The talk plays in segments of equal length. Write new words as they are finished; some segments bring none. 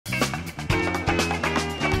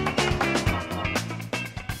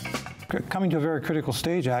coming to a very critical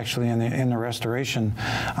stage, actually, in the restoration.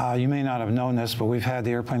 You may not have known this, but we've had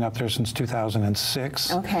the airplane up there since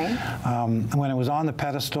 2006. Okay. When it was on the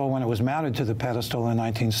pedestal, when it was mounted to the pedestal in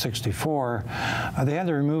 1964, they had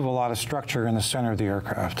to remove a lot of structure in the center of the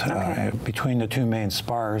aircraft, between the two main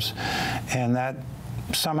spars, and that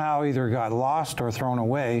somehow either got lost or thrown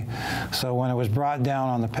away. So when it was brought down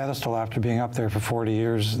on the pedestal after being up there for 40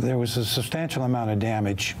 years, there was a substantial amount of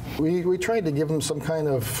damage. We tried to give them some kind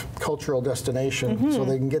of cultural destination so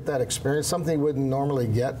they can get that experience, something they wouldn't normally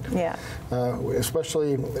get. Yeah.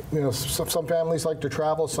 Especially, you know, some families like to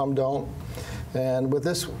travel, some don't. And with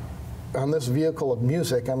this, on this vehicle of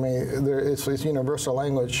music, I mean, it's universal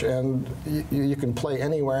language, and you can play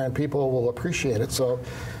anywhere and people will appreciate it. So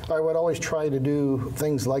I would always try to do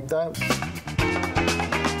things like that.